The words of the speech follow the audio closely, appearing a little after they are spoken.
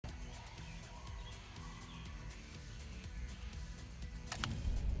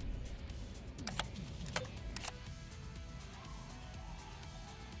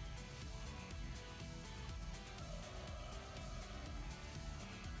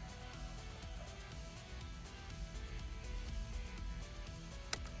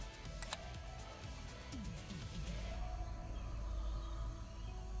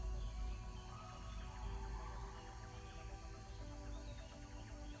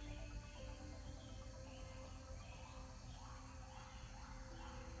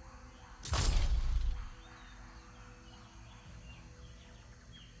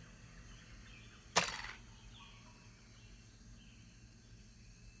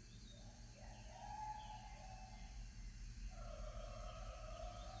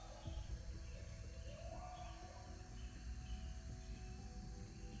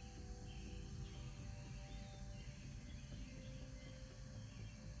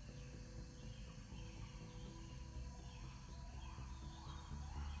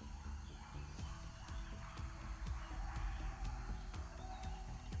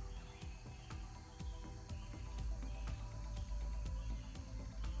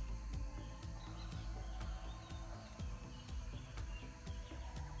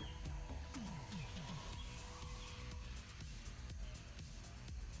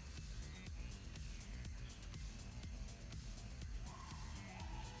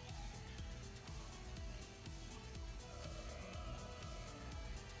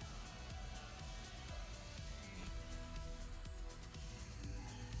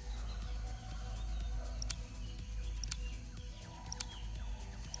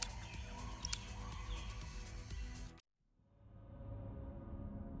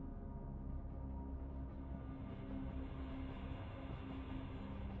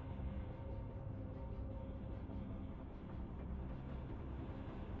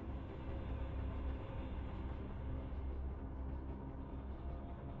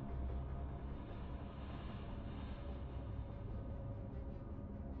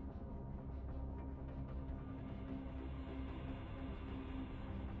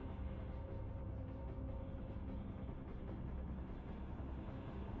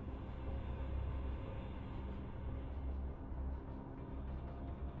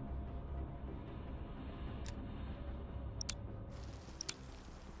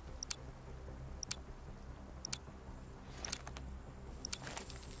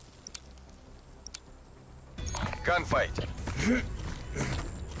Gunfight.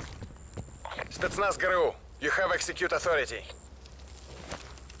 Spetsnaz ГРУ, you have execute authority.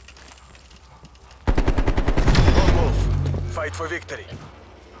 Lone Wolf, fight for victory.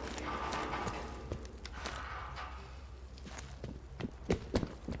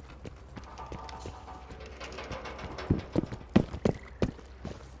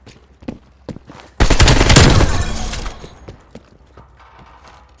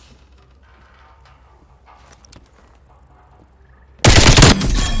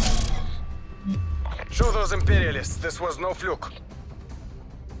 Show those imperialists this was no fluke.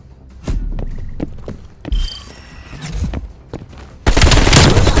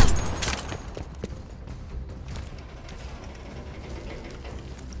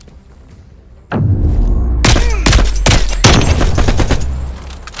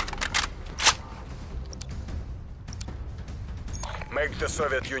 Make the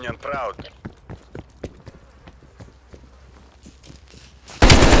Soviet Union proud.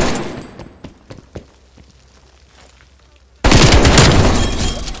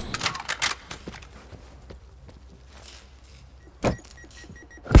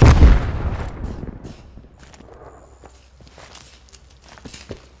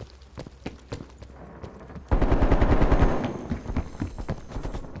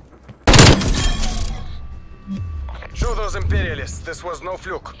 Show those imperialists this was no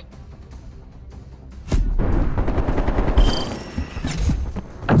fluke.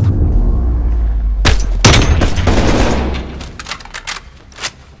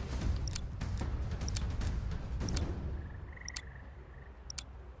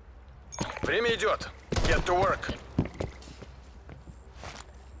 Время идет. Get to work.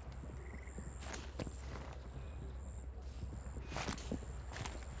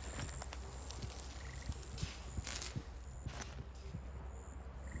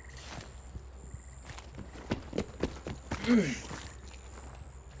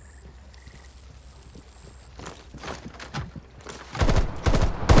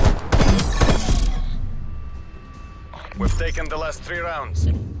 We've taken the last 3 rounds.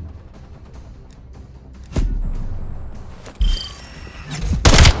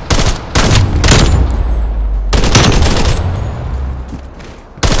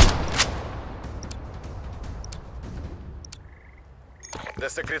 The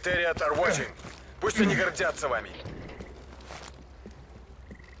Secretariat are watching. Пусть они гордятся вами.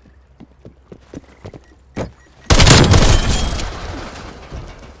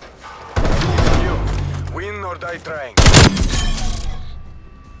 Win or die trying.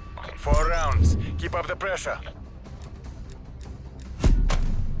 4 rounds. Keep up the pressure.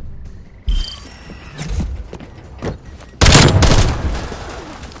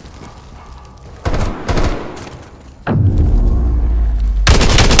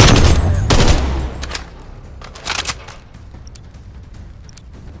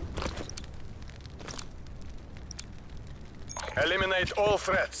 Eliminate all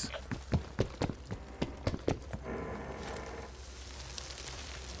threats.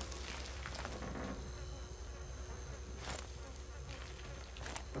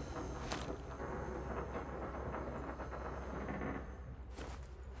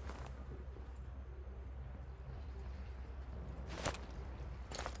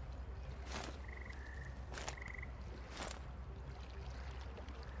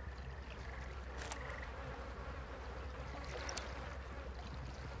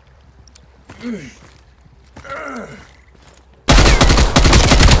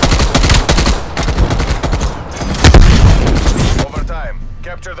 Overtime.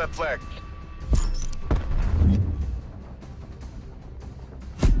 Capture that flag.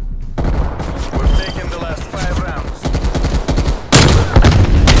 We've taken the last 5 rounds.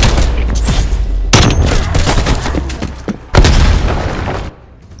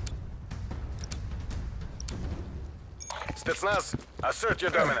 Spetsnaz, assert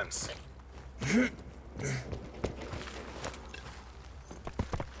your dominance.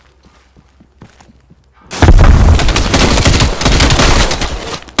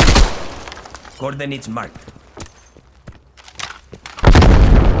 Coordinates marked.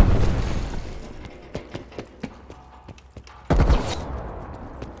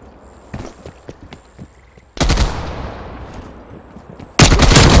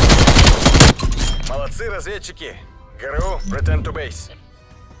 Молодцы, разведчики. ГРУ, return to base.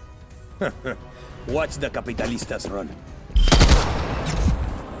 Watch the capitalistas run.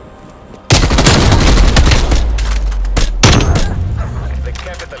 The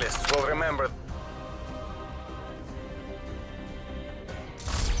capitalists will remember.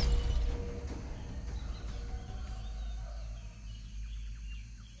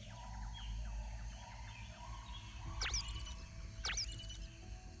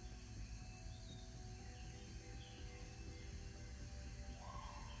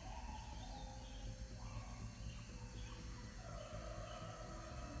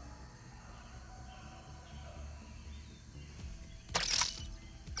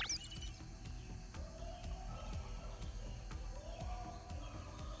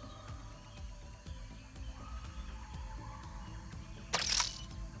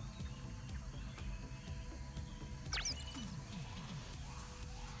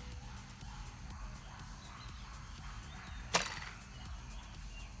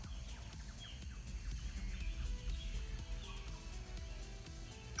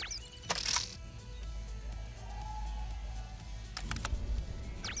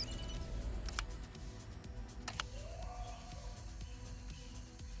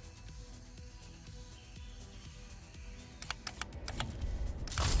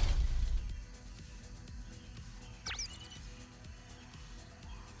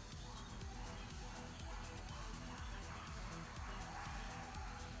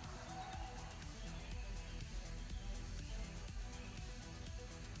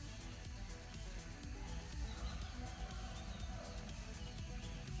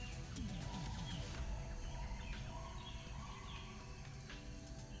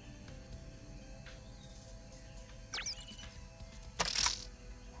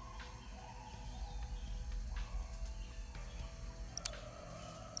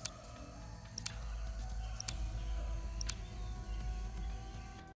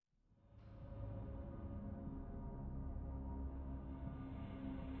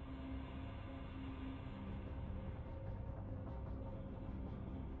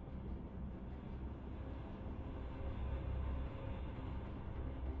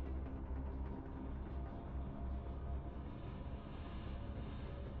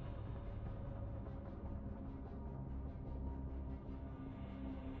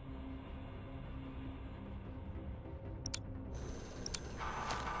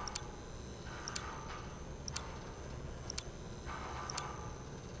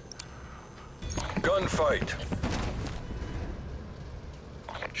 Gunfight.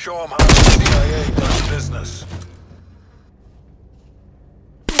 Show them how the CIA does business.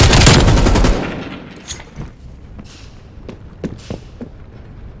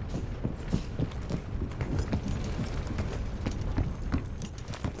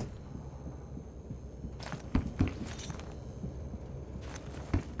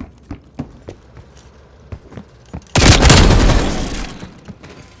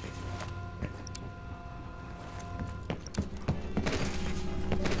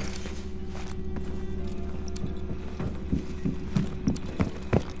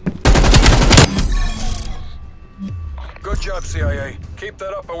 Good job, CIA. Keep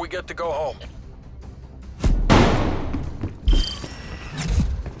that up and we get to go home.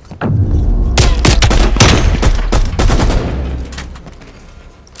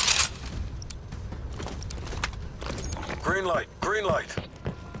 Green light, green light.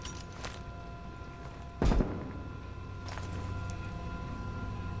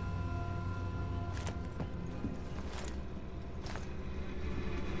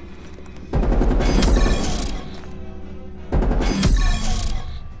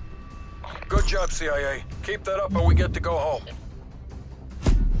 Good job, CIA. Keep that up and we get to go home.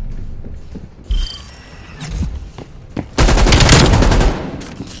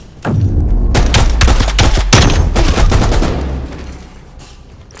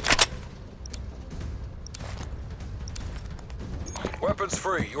 Weapons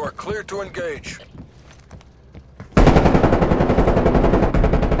free. You are clear to engage.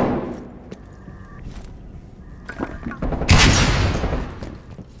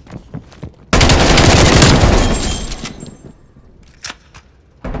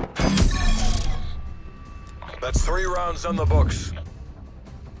 That's 3 rounds on the books.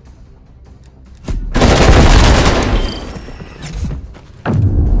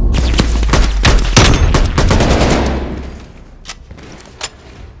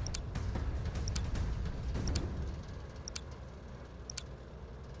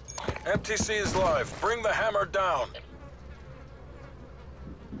 MTC is live. Bring the hammer down.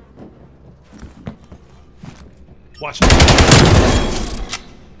 Watch it.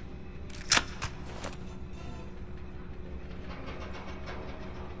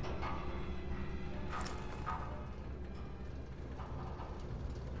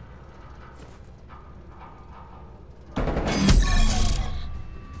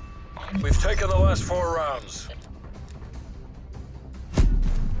 We've taken the last 4 rounds.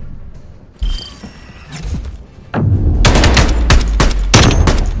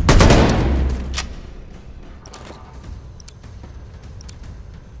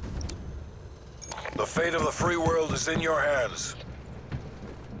 The fate of the free world is in your hands.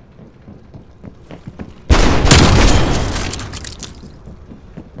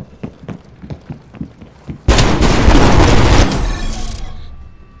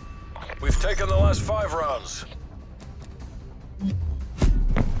 We've taken the last 5 rounds.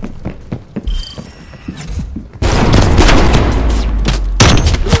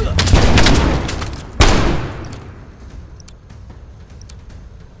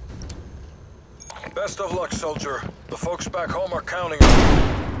 Best of luck, soldier. The folks back home are counting on you.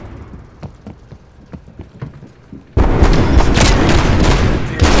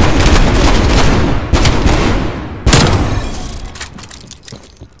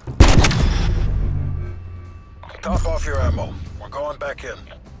 Top off your ammo. We're going back in.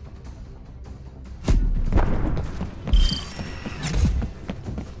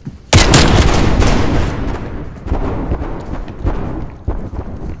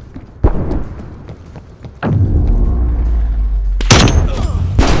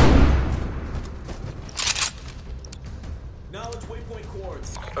 Knowledge waypoint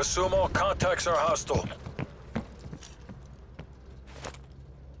coords. Assume all contacts are hostile.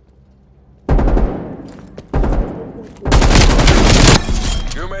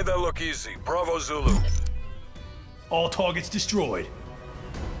 You made that look easy. Bravo, Zulu. All targets destroyed.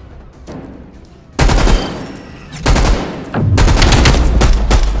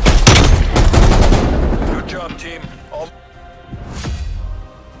 Good job, team.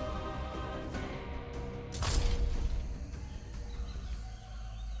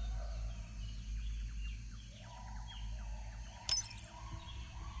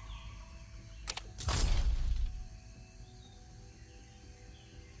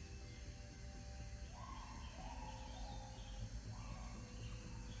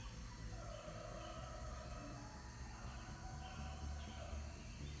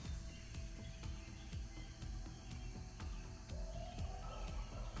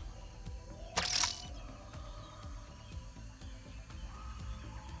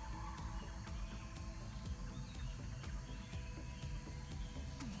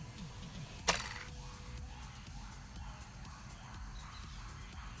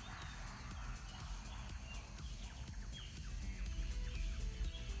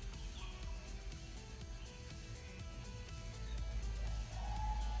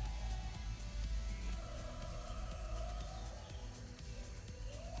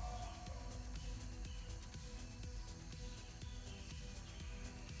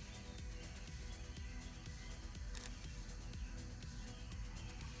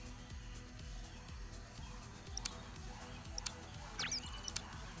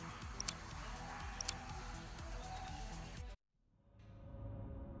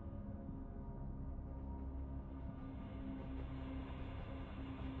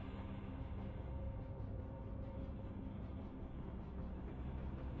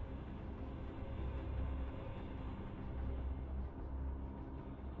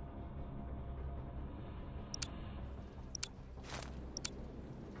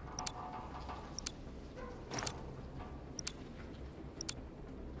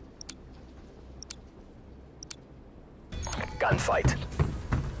 Gunfight.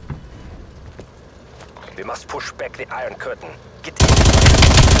 We must push back the Iron Curtain. Get in.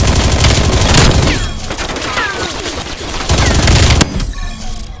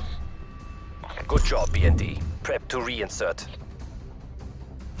 Good job, B&D. Prep to reinsert.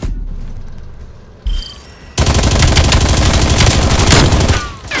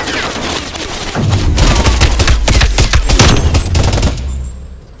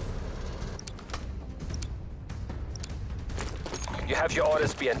 You have your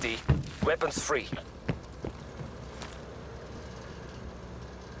orders, B&D. Weapons free.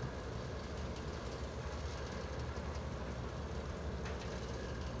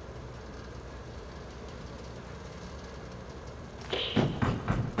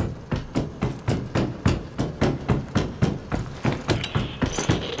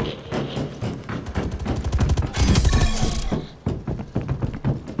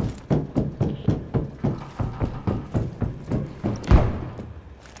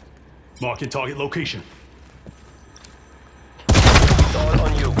 Marking target location. It's all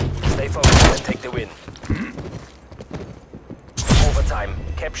on you. Stay focused and take the win. Overtime.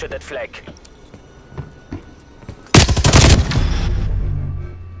 Capture that flag.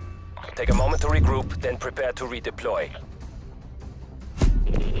 Take a moment to regroup, then prepare to redeploy.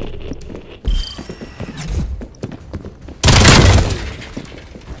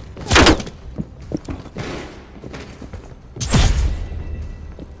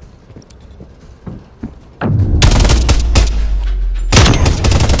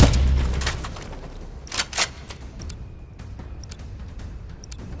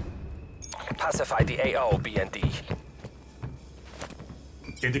 Pacify the AO, B&D.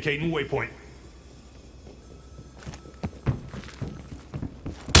 Indicating waypoint.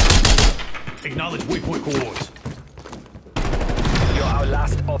 Acknowledge waypoint coordinates. You're our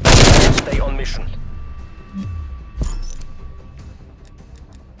last operator. Stay on mission.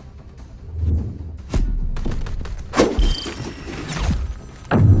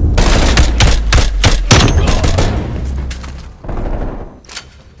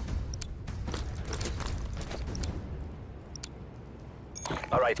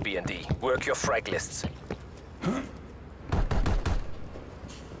 All right, B&D. Work your frag lists.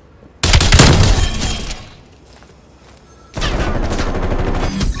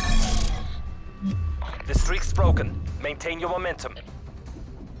 The streak's broken. Maintain your momentum.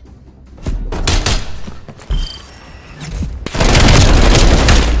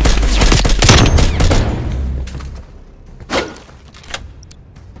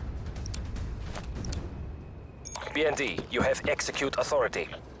 B&D, you have execute authority.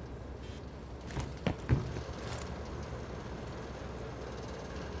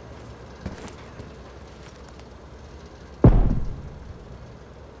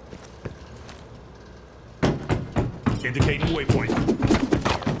 Indicating waypoint.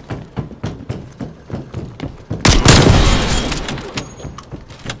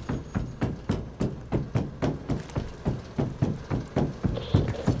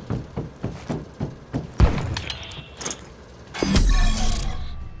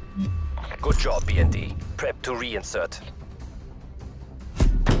 Good job, B&D. Prep to reinsert.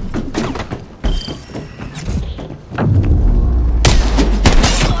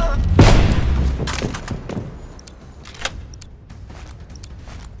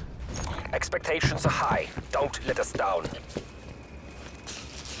 Expectations are high. Don't let us down.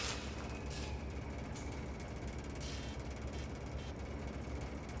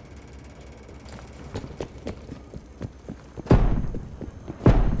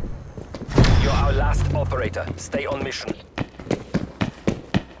 You're our last operator. Stay on mission.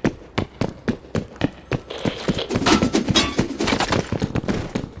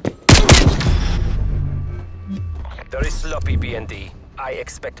 Very sloppy, B&D. I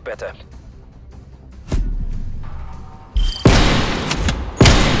expect better.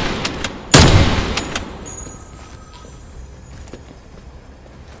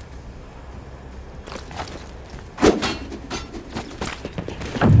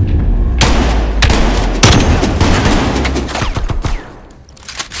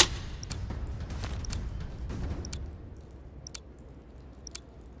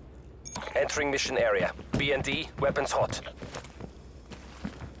 Entering mission area. B&D, weapons hot.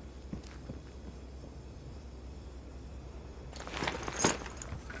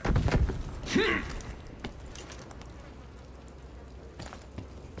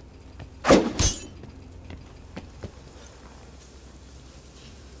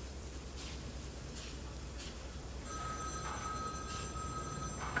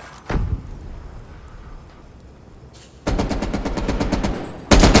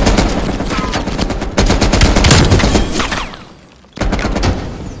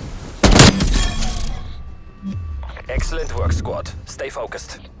 Excellent work, squad. Stay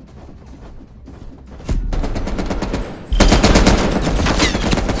focused.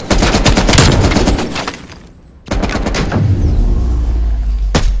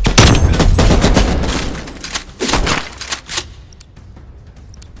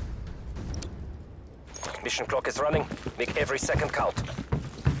 Mission clock is running. Make every second count.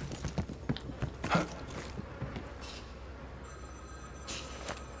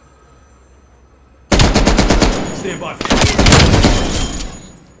 Stand by for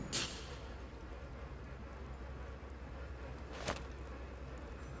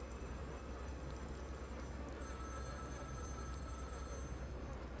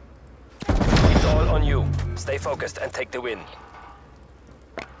It's all on you. Stay focused and take the win.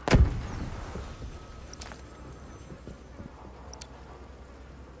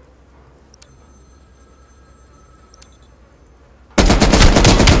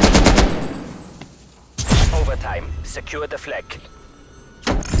 Overtime. Secure the flag.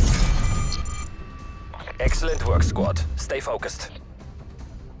 Excellent work, squad. Stay focused.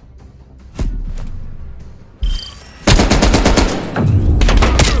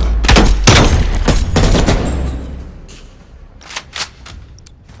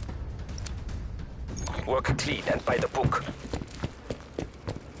 Work clean and by the book.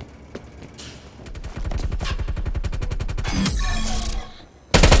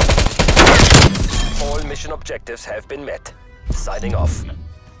 All mission objectives have been met. Signing off.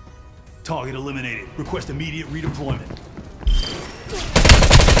 target eliminated. Request immediate redeployment.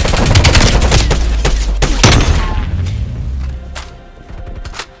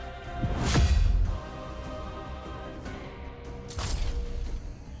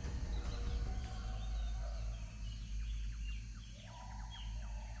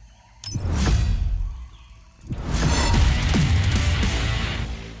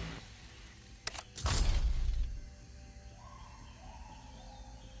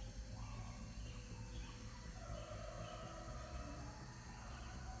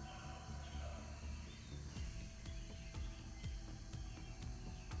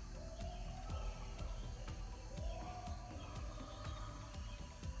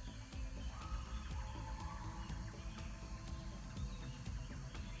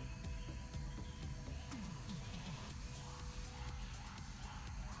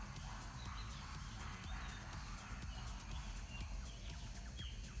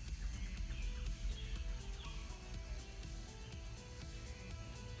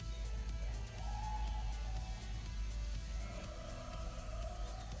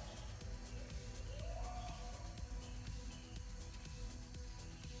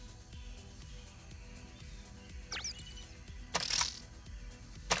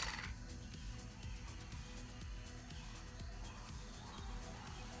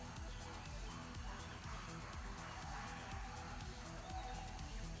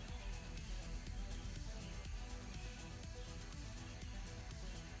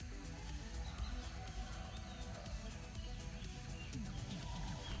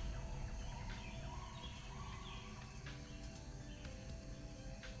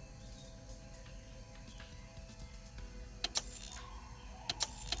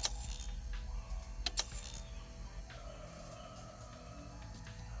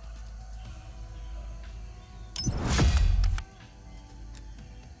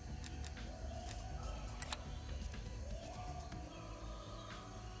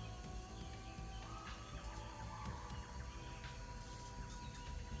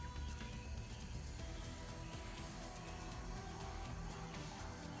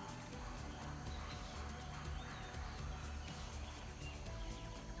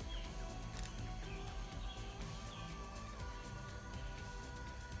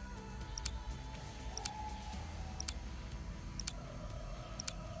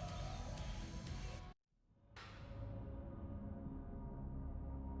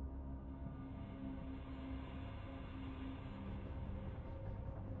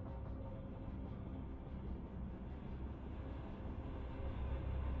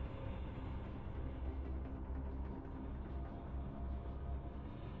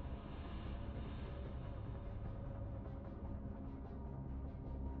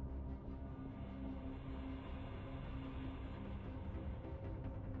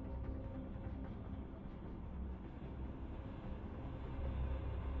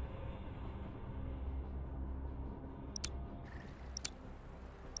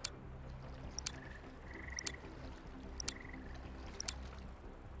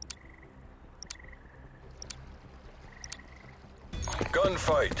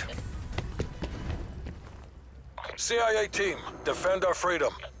 Gunfight. CIA team, defend our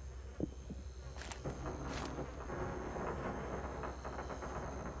freedom.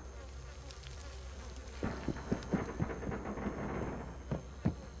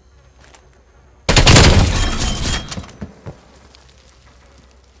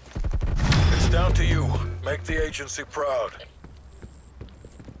 to you. Make the agency proud.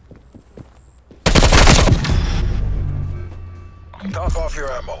 Top off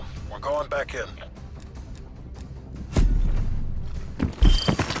your ammo. We're going back in.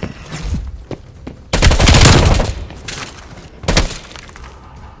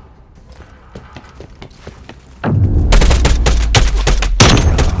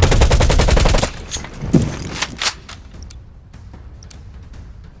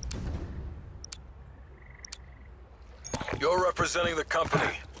 You're representing the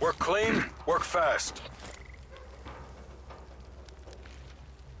company. Work clean, work fast.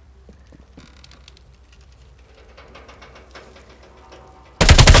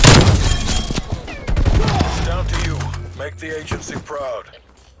 It's down to you. Make the agency proud.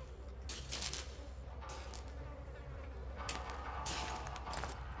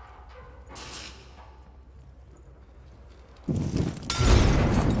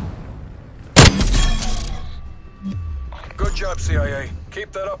 Good job, CIA.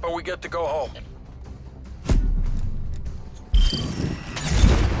 Keep that up or we get to go home.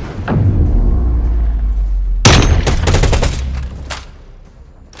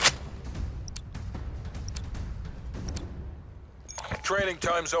 Training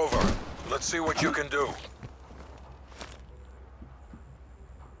time's over. Let's see what you can do.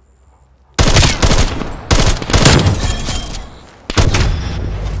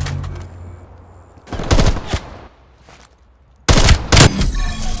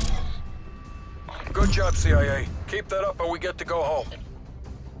 Good job, CIA. Keep that up or we get to go home.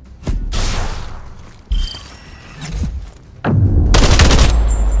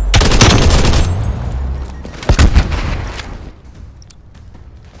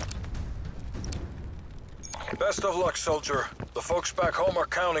 Best of luck, soldier. The folks back home are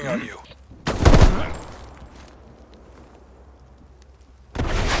counting on you.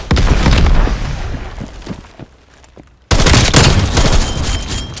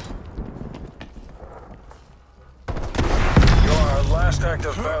 Last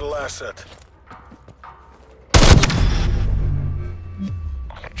active battle asset.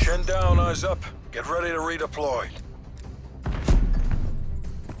 Chin down, eyes up. Get ready to redeploy.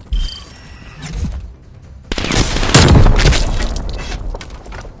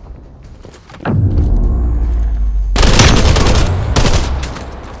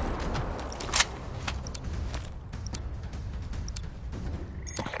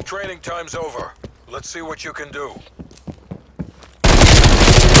 Training time's over. Let's see what you can do.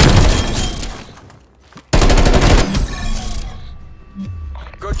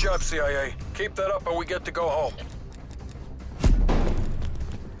 Good job, CIA. Keep that up or we get to go home.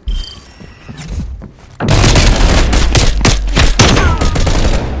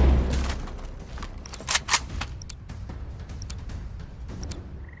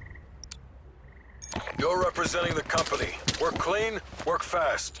 You're representing the company. Work clean, work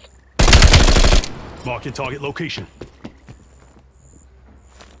fast. Mark your target location.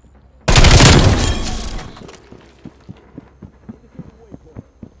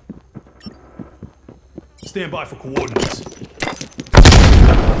 Stand by for coordinates.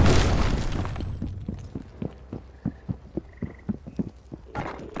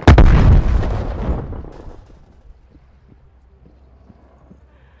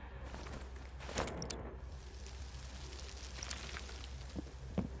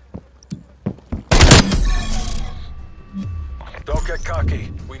 Don't get cocky.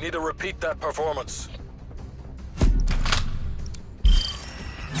 We need to repeat that performance.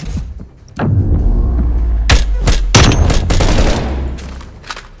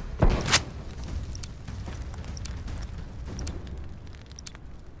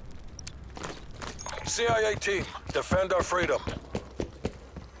 CIA team, defend our freedom.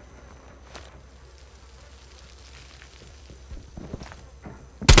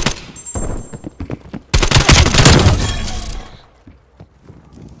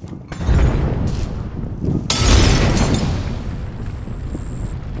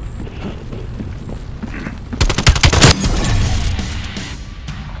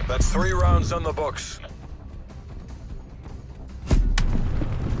 That's 3 rounds on the books.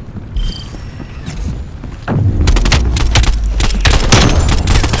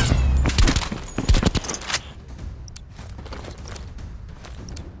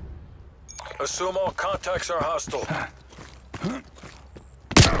 Assume all contacts are hostile.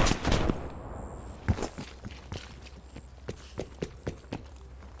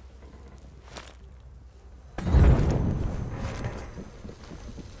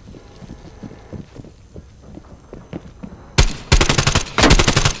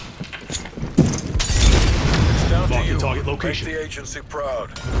 It's down to you. Target location. Make the agency proud.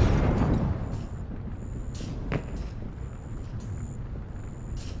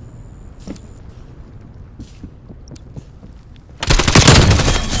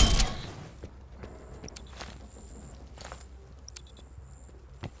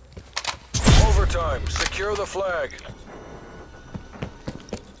 Overtime. Secure the flag.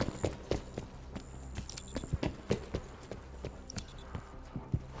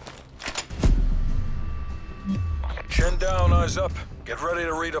 Chin down, eyes up. Get ready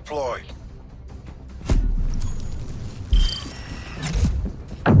to redeploy.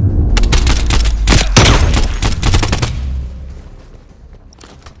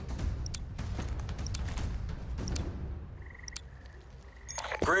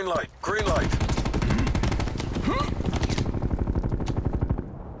 Green light, green light.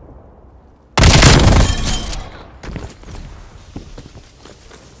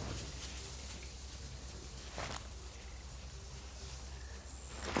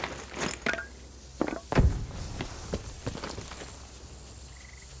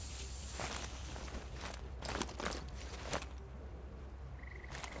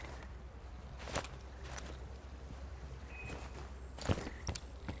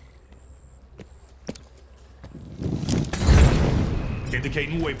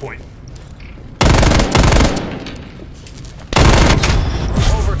 Indicating waypoint.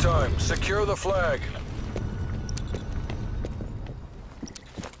 Overtime. Secure the flag.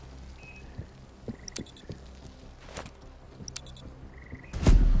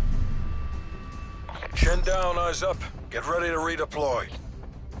 Chin down, eyes up. Get ready to redeploy.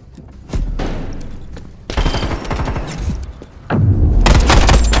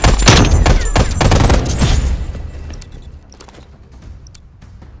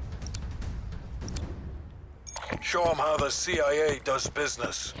 Show them how the CIA does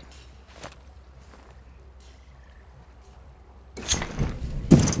business.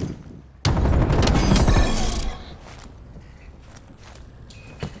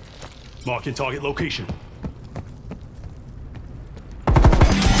 Marking target location.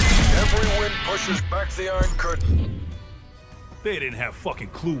 Every wind pushes back the Iron Curtain. They didn't have fucking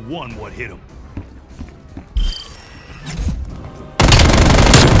clue one what hit them.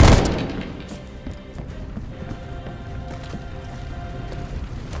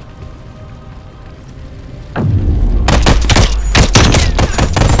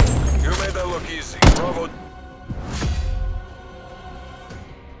 Easy. Bravo.